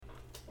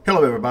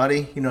Hello,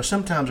 everybody.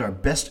 Sometimes our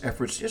best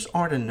efforts just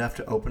aren't enough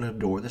to open a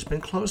door that's been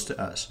closed to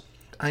us.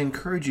 I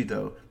encourage you,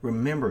 though,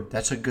 remember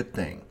that's a good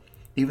thing,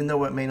 even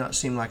though it may not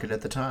seem like it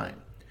at the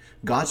time.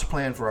 God's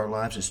plan for our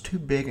lives is too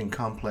big and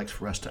complex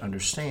for us to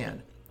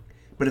understand.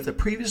 But if the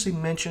previously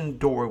mentioned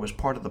door was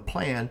part of the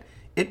plan,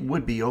 it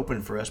would be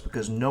open for us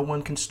because no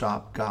one can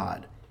stop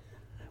God.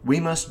 We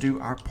must do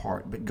our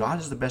part, but God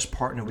is the best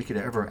partner we could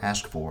ever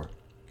ask for.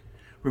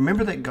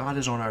 Remember that God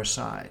is on our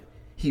side.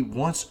 He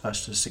wants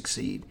us to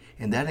succeed,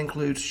 and that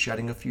includes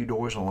shutting a few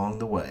doors along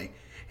the way,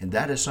 and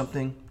that is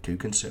something to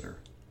consider.